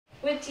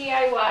with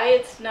DIY,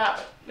 it's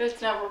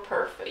never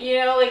perfect.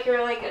 You know, like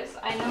you're like,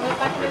 I know it's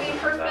not gonna be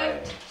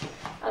perfect.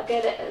 I'll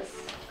get it as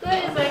good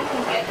as I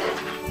can get it.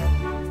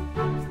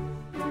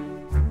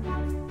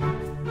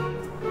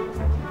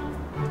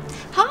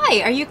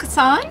 Hi, are you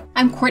Cassandre?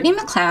 I'm Courtney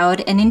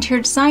McLeod, an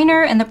interior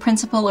designer and the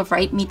principal of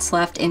Right Meets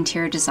Left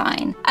Interior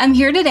Design. I'm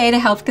here today to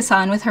help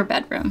Cassandre with her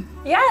bedroom.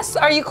 Yes,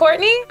 are you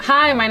Courtney?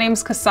 Hi, my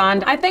name's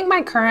Cassandre. I think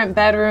my current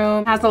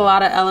bedroom has a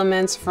lot of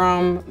elements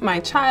from my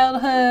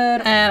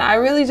childhood, and I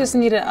really just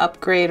need an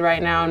upgrade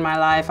right now in my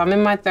life. I'm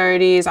in my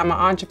 30s, I'm an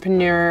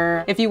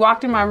entrepreneur. If you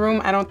walked in my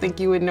room, I don't think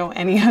you would know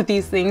any of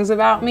these things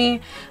about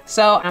me.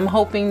 So I'm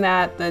hoping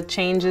that the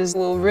changes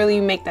will really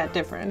make that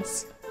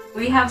difference.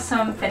 We have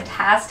some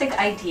fantastic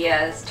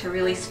ideas to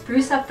really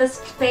spruce up the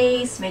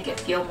space, make it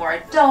feel more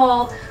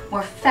adult,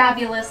 more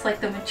fabulous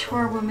like the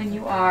mature woman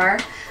you are,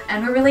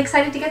 and we're really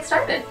excited to get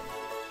started.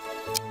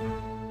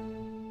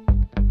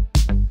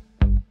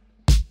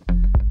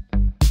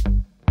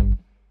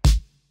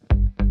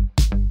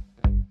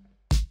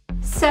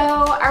 So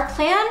our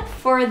plan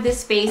for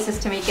this space is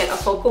to make it a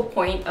focal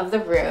point of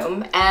the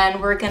room, and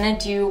we're gonna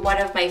do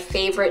one of my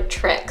favorite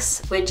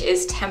tricks, which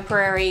is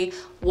temporary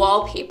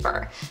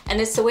wallpaper. And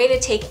it's a way to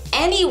take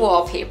any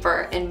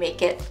wallpaper and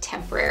make it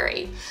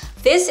temporary.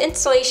 This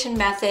installation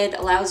method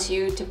allows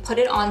you to put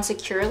it on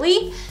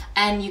securely,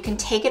 and you can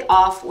take it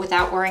off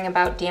without worrying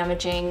about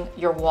damaging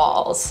your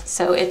walls.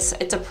 So it's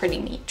a pretty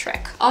neat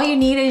trick. All you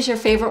need is your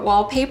favorite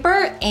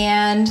wallpaper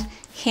and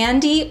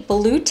handy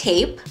blue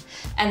tape.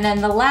 And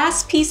then the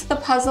last piece of the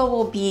puzzle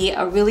will be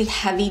a really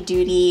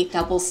heavy-duty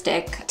double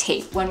stick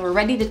tape. When we're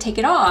ready to take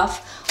it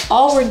off,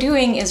 all we're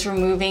doing is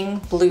removing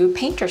blue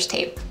painter's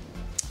tape.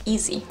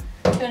 Easy.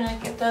 Gonna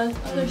get the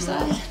other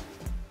side.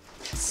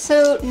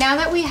 So now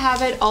that we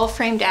have it all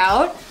framed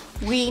out,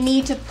 we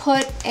need to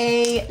put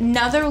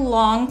another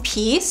long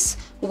piece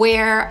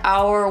where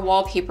our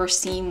wallpaper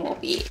seam will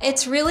be.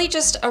 It's really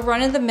just a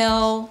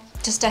run-of-the-mill,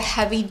 just a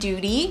heavy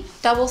duty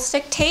double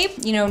stick tape,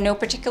 you know, no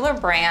particular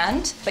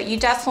brand, but you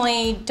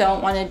definitely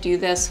don't want to do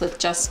this with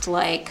just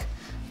like,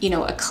 you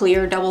know, a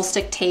clear double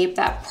stick tape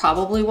that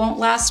probably won't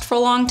last for a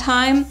long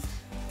time.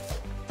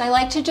 I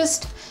like to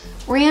just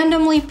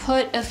randomly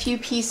put a few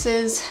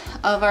pieces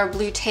of our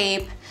blue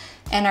tape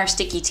and our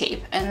sticky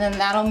tape, and then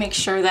that'll make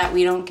sure that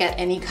we don't get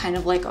any kind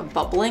of like a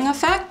bubbling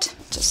effect.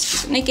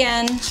 Just, and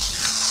again,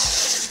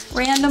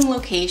 random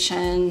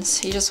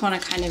locations. You just want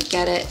to kind of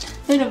get it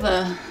a bit of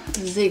a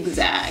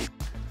zigzag.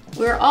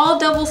 We're all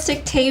double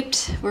stick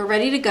taped. We're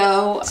ready to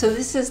go. So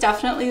this is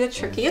definitely the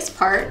trickiest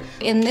part.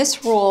 In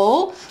this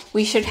roll,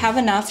 we should have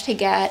enough to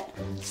get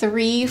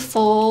 3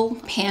 full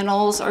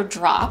panels or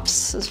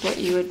drops, is what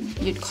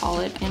you'd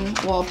call it in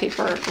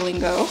wallpaper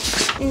lingo.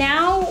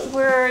 Now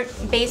we're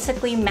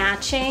basically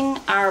matching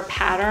our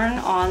pattern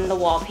on the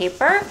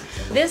wallpaper.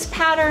 This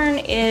pattern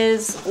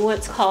is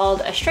what's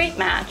called a straight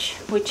match,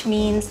 which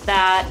means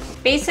that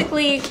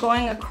basically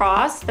going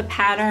across the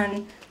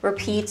pattern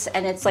repeats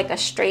and it's like a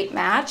straight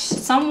match.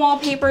 Some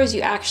wallpapers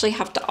you actually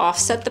have to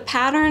offset the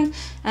pattern, and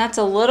that's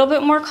a little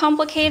bit more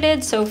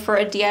complicated. So for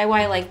a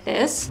DIY like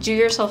this, do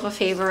yourself a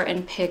favor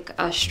and pick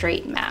a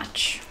straight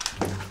match.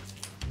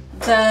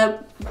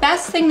 The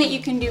best thing that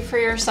you can do for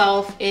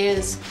yourself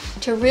is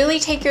to really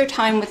take your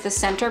time with the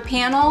center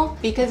panel,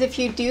 because if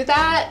you do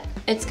that,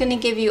 it's gonna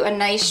give you a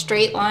nice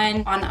straight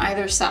line on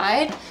either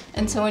side.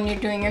 And so when you're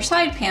doing your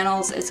side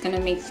panels, it's gonna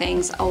make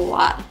things a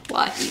lot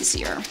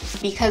easier,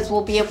 because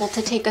we'll be able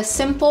to take a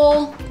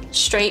simple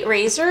straight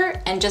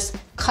razor and just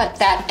cut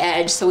that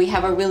edge so we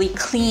have a really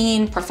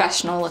clean,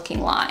 professional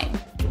looking line.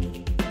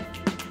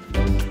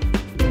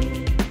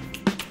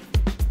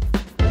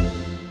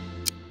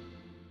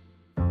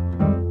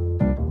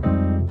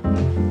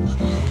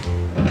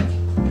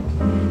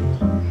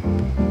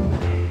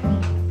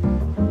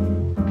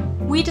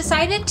 We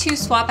decided to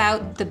swap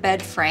out the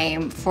bed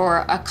frame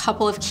for a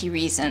couple of key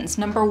reasons.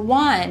 Number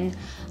one,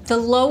 the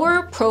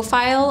lower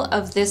profile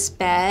of this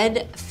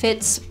bed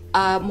fits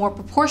more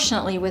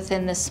proportionately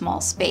within this small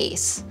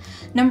space.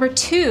 Number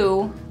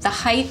two, the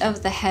height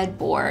of the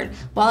headboard.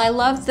 While I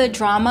love the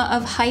drama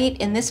of height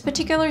in this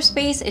particular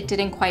space, it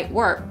didn't quite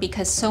work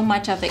because so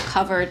much of it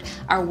covered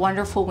our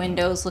wonderful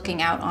windows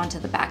looking out onto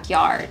the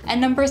backyard.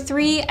 And number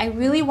three, I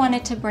really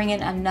wanted to bring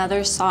in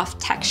another soft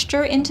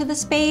texture into the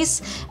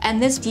space,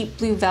 and this deep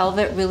blue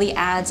velvet really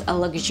adds a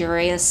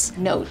luxurious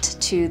note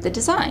to the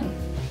design.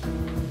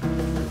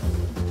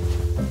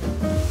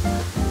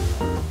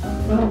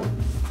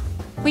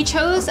 We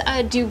chose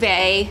a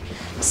duvet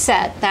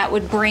set that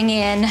would bring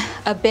in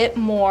a bit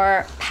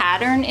more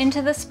pattern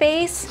into the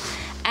space,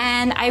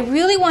 and I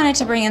really wanted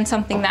to bring in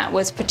something that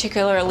was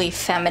particularly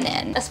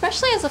feminine,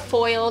 especially as a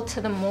foil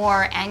to the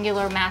more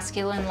angular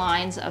masculine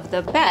lines of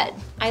the bed.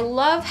 I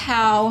love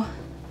how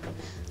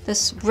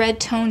this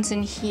red tones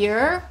in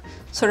here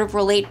sort of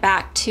relate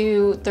back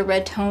to the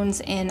red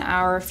tones in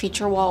our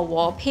feature wall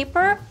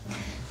wallpaper,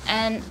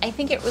 and I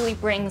think it really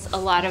brings a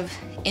lot of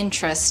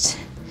interest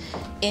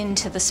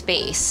into the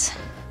space.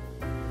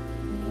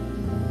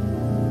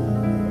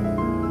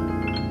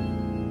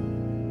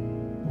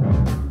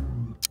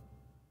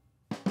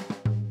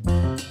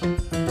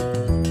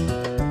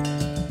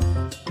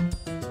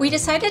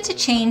 decided to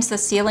change the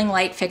ceiling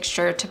light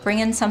fixture to bring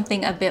in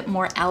something a bit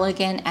more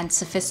elegant and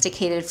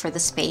sophisticated for the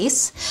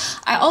space.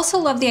 I also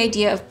love the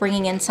idea of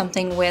bringing in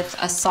something with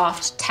a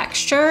soft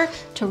texture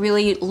to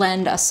really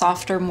lend a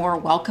softer, more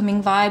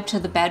welcoming vibe to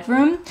the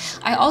bedroom.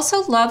 I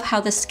also love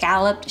how the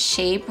scalloped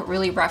shape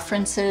really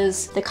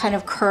references the kind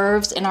of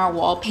curves in our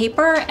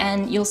wallpaper,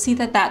 and you'll see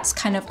that that's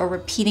kind of a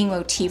repeating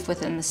motif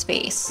within the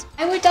space.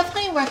 I would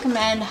definitely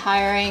recommend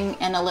hiring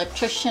an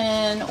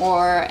electrician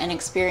or an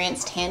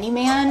experienced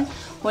handyman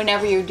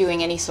whenever you're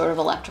doing any sort of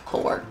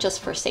electrical work,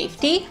 just for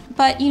safety.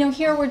 But you know,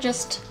 here we're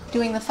just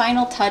doing the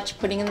final touch,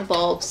 putting in the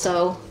bulb,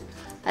 so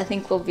I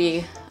think we'll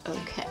be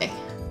okay.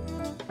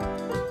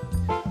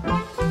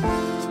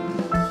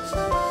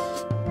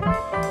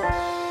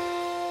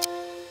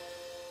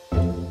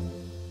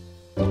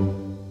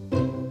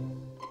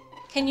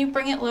 Can you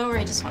bring it lower?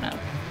 I just want to...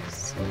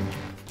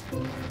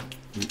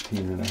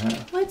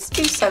 18.5. Let's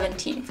do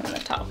 17 from the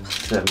top.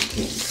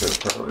 17,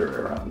 so probably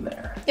around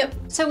there. Yep.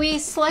 So we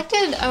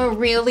selected a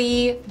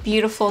really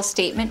beautiful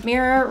statement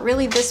mirror.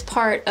 Really, this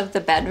part of the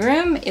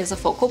bedroom is a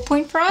focal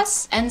point for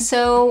us. And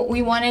so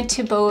we wanted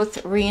to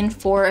both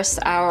reinforce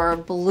our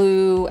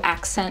blue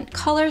accent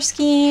color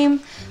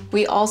scheme.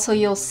 We also,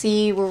 you'll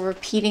see, we're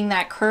repeating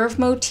that curve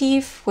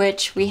motif,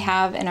 which we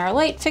have in our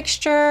light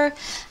fixture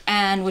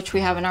and which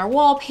we have in our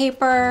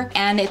wallpaper.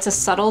 And it's a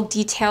subtle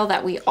detail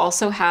that we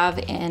also have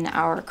in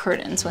our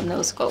curtains when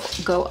those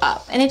go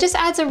up. And it just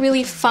adds a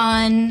really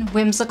fun,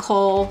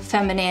 whimsical,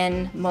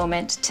 feminine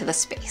moment to the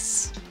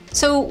space.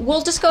 So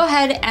we'll just go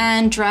ahead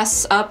and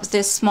dress up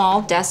this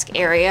small desk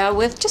area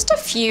with just a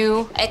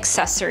few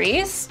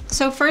accessories.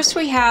 So first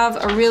we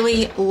have a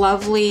really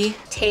lovely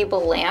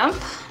table lamp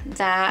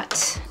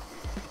that,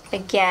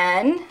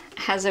 again,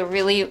 has a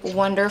really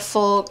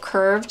wonderful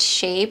curved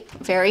shape,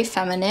 very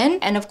feminine.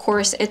 And of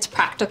course it's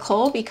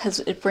practical because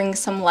it brings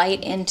some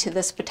light into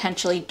this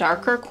potentially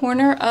darker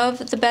corner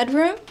of the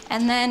bedroom.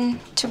 And then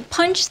to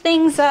punch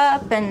things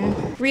up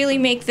and really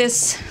make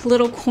this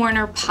little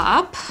corner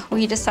pop,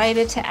 we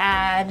decided to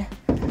add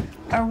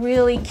a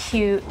really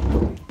cute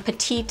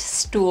petite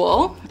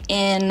stool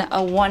in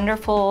a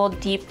wonderful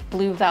deep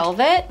blue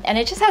velvet. And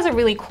it just has a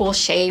really cool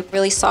shape,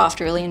 really soft,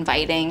 really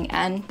inviting,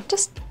 and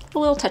just a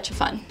little touch of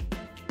fun.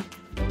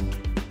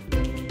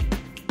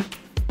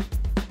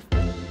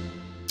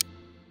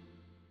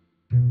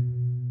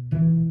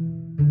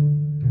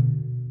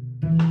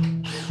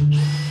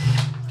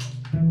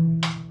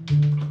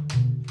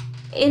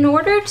 In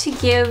order to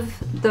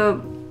give the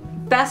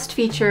best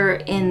feature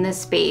in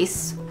this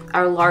space,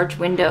 our large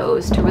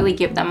windows, to really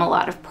give them a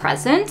lot of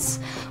presence,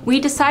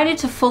 we decided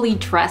to fully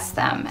dress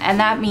them, and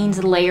that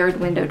means layered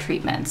window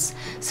treatments.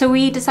 So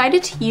we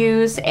decided to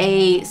use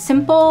a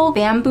simple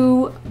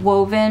bamboo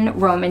woven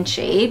Roman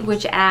shade,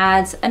 which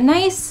adds a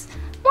nice,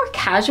 more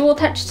casual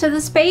touch to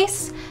the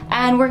space.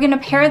 And we're gonna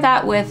pair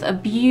that with a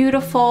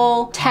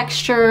beautiful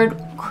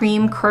textured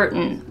cream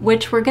curtain,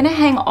 which we're gonna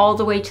hang all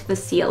the way to the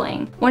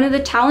ceiling. One of the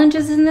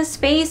challenges in this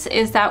space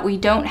is that we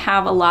don't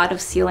have a lot of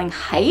ceiling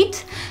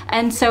height.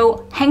 And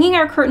so hanging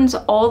our curtains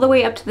all the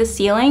way up to the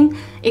ceiling,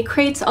 it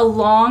creates a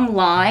long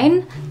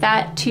line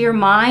that to your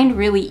mind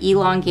really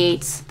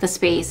elongates the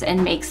space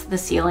and makes the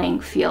ceiling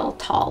feel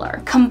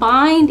taller.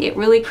 Combined, it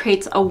really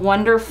creates a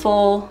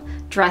wonderful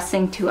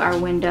dressing to our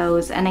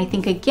windows, and I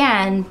think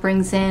again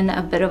brings in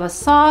a bit of a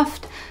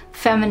soft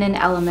feminine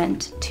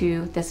element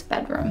to this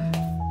bedroom.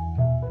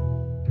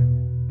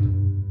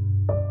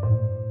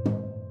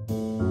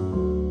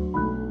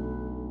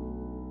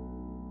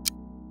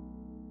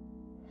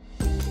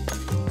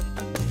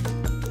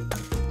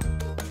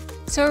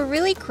 So a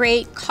really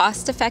great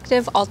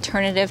cost-effective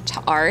alternative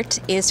to art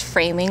is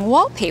framing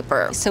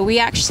wallpaper. So we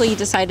actually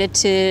decided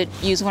to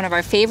use one of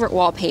our favorite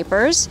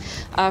wallpapers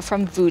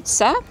from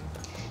Vutsa.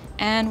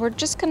 And we're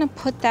just gonna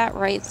put that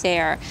right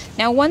there.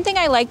 Now, one thing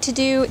I like to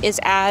do is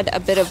add a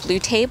bit of blue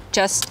tape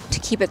just to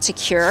keep it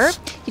secure.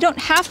 You don't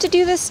have to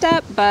do this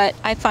step, but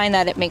I find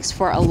that it makes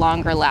for a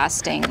longer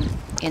lasting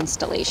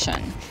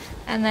installation.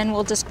 And then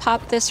we'll just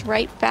pop this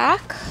right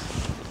back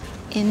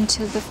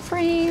into the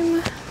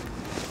frame.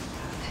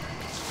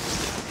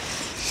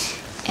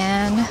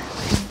 And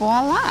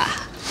voila.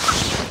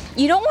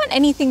 You don't want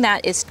anything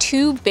that is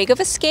too big of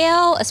a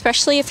scale,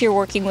 especially if you're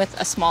working with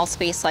a small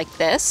space like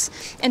this.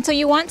 And so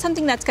you want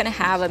something that's gonna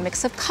have a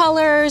mix of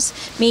colors,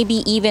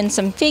 maybe even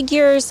some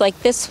figures like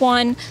this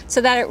one,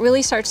 so that it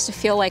really starts to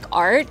feel like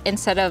art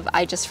instead of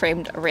I just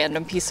framed a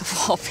random piece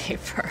of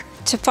wallpaper.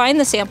 To find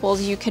the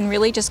samples, you can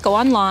really just go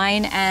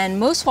online, and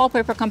most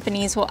wallpaper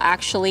companies will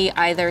actually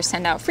either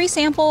send out free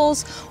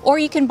samples or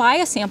you can buy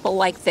a sample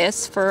like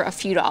this for a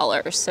few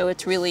dollars. So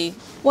it's really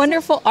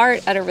wonderful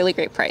art at a really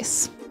great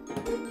price.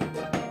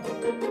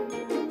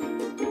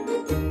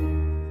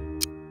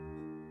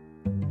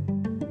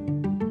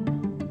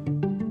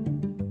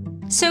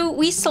 So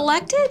we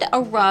selected a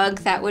rug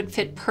that would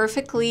fit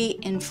perfectly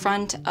in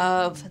front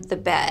of the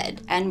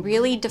bed and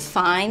really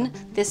define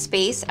this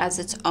space as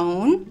its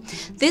own.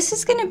 This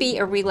is going to be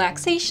a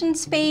relaxation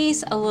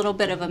space, a little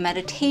bit of a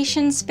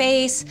meditation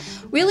space,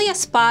 really a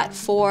spot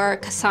for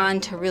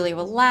Cassandre to really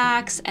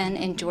relax and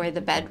enjoy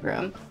the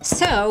bedroom.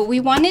 So we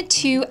wanted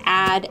to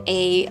add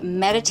a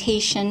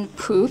meditation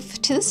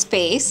poof to the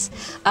space.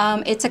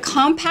 It's a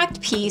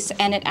compact piece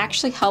and it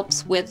actually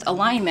helps with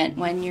alignment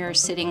when you're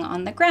sitting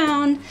on the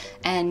ground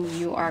and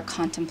you are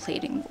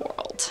contemplating the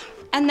world.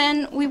 And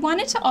then we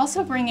wanted to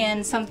also bring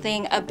in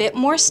something a bit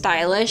more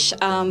stylish,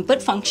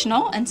 but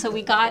functional. And so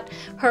we got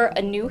her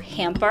a new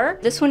hamper.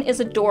 This one is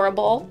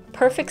adorable,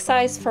 perfect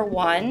size for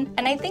one.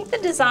 And I think the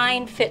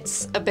design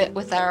fits a bit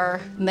with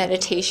our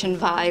meditation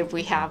vibe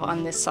we have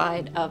on this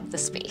side of the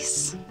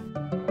space.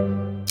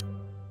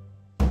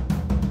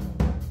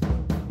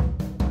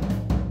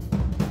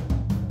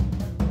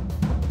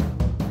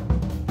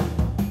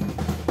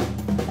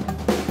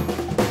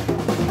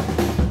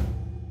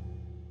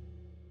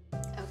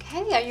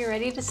 Are you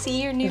ready to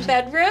see your new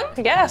bedroom?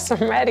 Yes,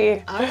 I'm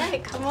ready. All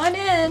right, come on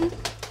in.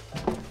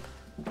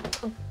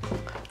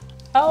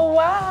 Oh,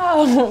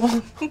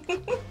 wow.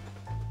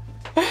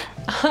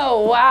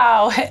 Oh,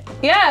 wow.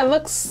 Yeah, it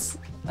looks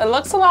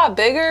a lot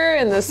bigger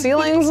and the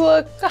ceilings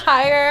look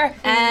higher.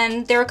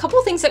 And there are a couple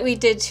of things that we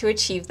did to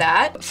achieve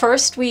that.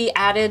 First, we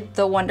added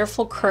the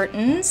wonderful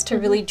curtains to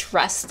really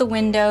dress the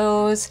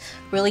windows,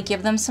 really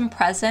give them some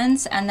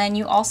presence. And then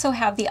you also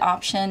have the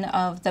option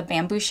of the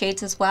bamboo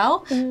shades as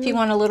well. If you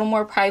want a little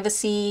more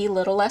privacy, a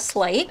little less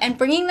light. And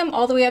bringing them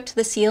all the way up to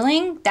the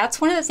ceiling,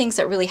 that's one of the things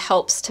that really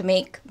helps to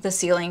make the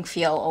ceiling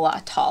feel a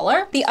lot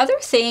taller. The other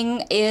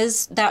thing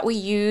is that we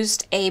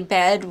used a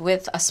bed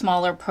with a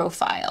smaller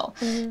profile.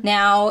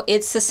 Now,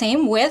 it's the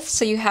same width,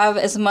 so you have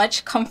as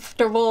much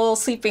comfortable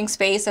sleeping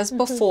space as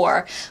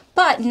before.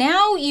 But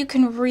now you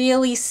can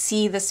really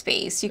see the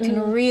space. You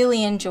can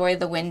really enjoy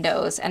the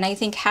windows. And I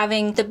think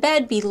having the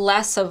bed be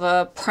less of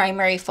a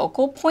primary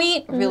focal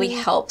point really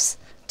helps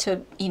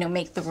to,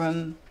 make the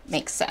room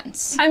make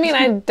sense. I mean,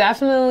 I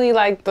definitely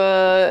like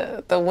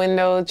the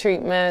window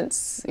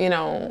treatments,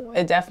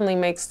 it definitely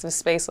makes the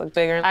space look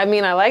bigger. I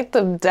mean, I like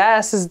the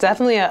desk. It's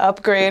definitely an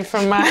upgrade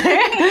from my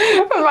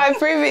from my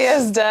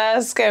previous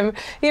desk. And,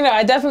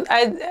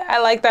 I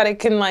like that it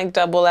can like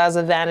double as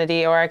a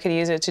vanity, or I could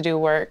use it to do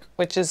work,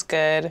 which is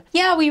good.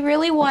 Yeah, we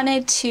really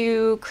wanted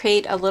to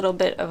create a little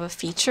bit of a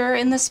feature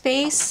in the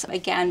space,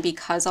 again,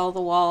 because all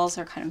the walls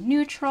are kind of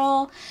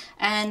neutral.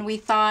 And we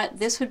thought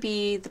this would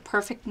be the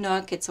perfect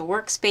nook. It's a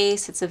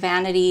workspace, it's a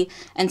vanity.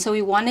 And so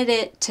we wanted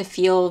it to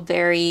feel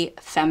very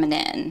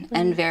feminine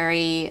and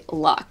very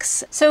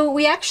luxe. So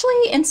we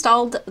actually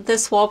installed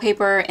this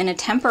wallpaper in a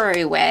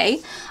temporary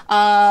way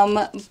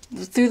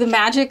through the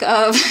magic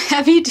of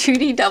heavy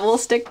duty double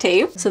stick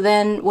tape. So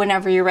then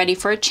whenever you're ready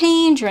for a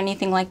change or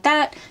anything like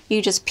that,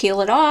 you just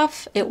peel it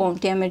off. It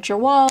won't damage your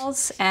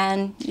walls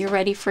and you're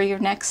ready for your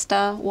next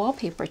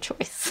wallpaper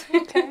choice.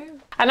 Okay.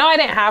 I know I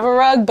didn't have a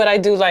rug, but I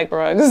do like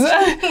rugs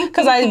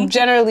because I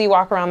generally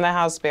walk around the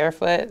house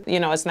barefoot.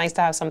 It's nice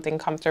to have something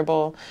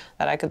comfortable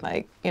that I could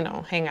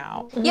hang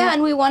out. Yeah,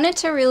 and we wanted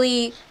to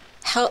really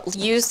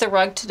use the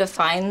rug to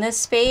define this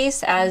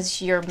space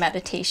as your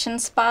meditation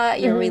spot,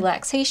 your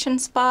relaxation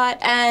spot.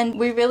 And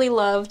we really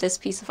loved this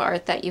piece of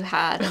art that you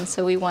had. And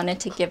so we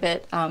wanted to give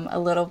it a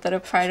little bit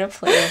of pride of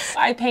place.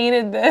 I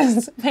painted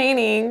this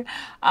painting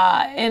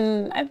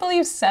in, I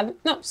believe,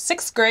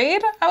 6th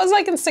grade. I was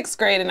like in 6th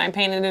grade and I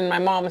painted it, and my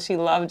mom, she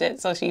loved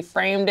it. So she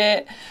framed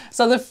it.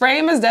 So the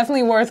frame is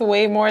definitely worth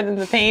way more than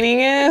the painting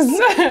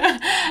is.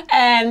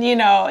 And,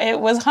 it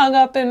was hung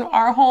up in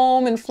our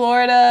home in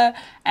Florida.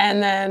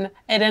 And then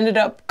it ended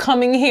up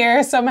coming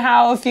here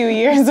somehow a few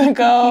years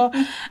ago,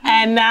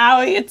 and now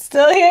it's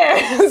still here.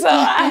 So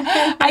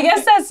I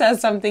guess that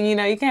says something,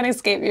 you can't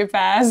escape your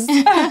past.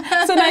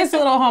 It's a nice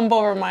little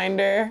humble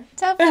reminder.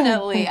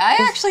 Definitely. I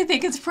actually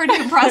think it's pretty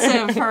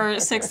impressive for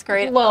 6th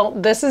grade. Well,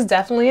 this is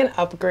definitely an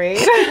upgrade.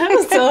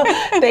 So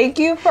thank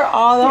you for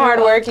all the hard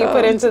work you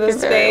put into the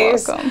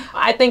space.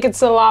 I think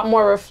it's a lot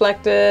more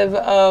reflective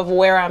of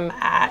where I'm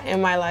at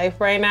in my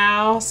life right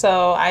now.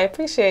 So I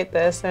appreciate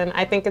this, and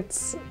I think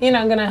it's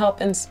gonna help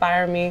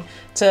inspire me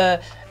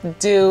to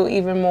do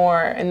even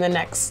more in the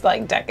next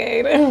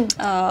decade.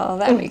 Oh,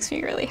 that makes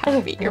me really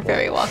happy. You're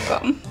very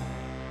welcome.